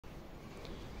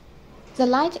The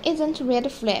light isn't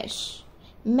red flash.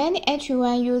 Many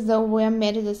H1 users will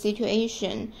meet the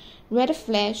situation. Red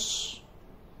flash.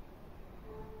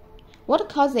 What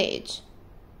causes it?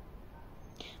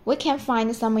 We can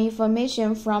find some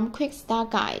information from Quick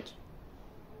Start Guide.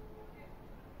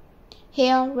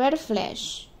 Here, red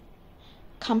flash.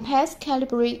 Compass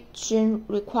calibration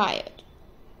required.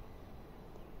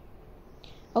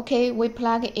 Okay, we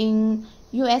plug in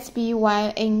USB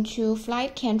wire into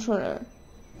flight controller.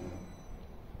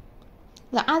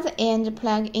 The other end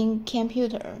plug in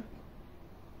computer.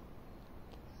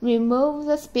 Remove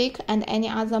the speaker and any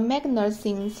other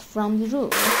magazines from the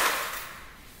room.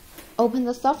 Open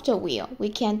the software. We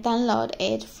can download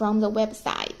it from the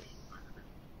website.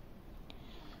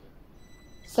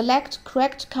 Select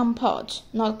correct COM port,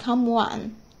 not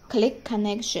COM1. Click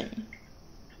connection.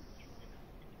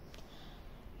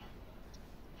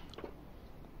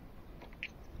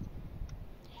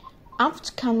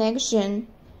 After connection,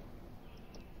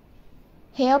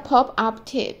 here pop-up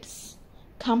tips.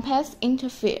 Compass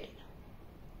interfered.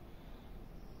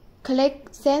 Click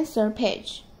sensor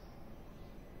page.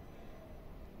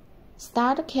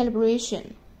 Start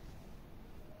calibration.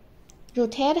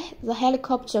 Rotate the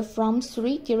helicopter from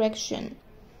 3 directions.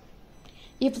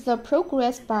 If the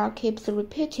progress bar keeps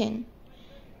repeating,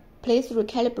 please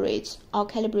recalibrate or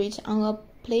calibrate on a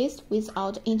place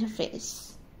without interface.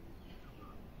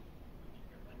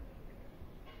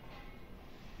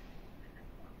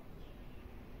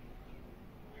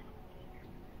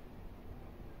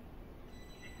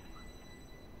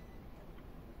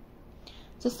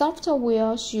 The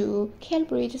software should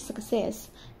calibrate success,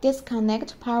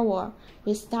 disconnect power,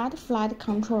 restart flight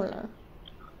controller.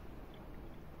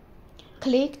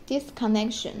 Click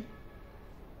disconnection.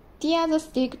 Steer the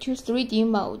stick to 3D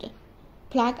mode.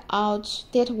 Plug out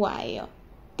data wire.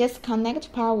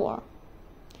 Disconnect power.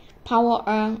 Power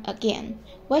on again.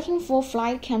 Waiting for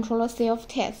flight controller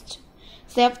self-test.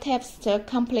 Self-test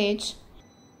complete.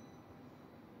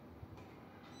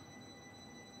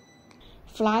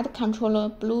 Flight controller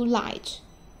blue light.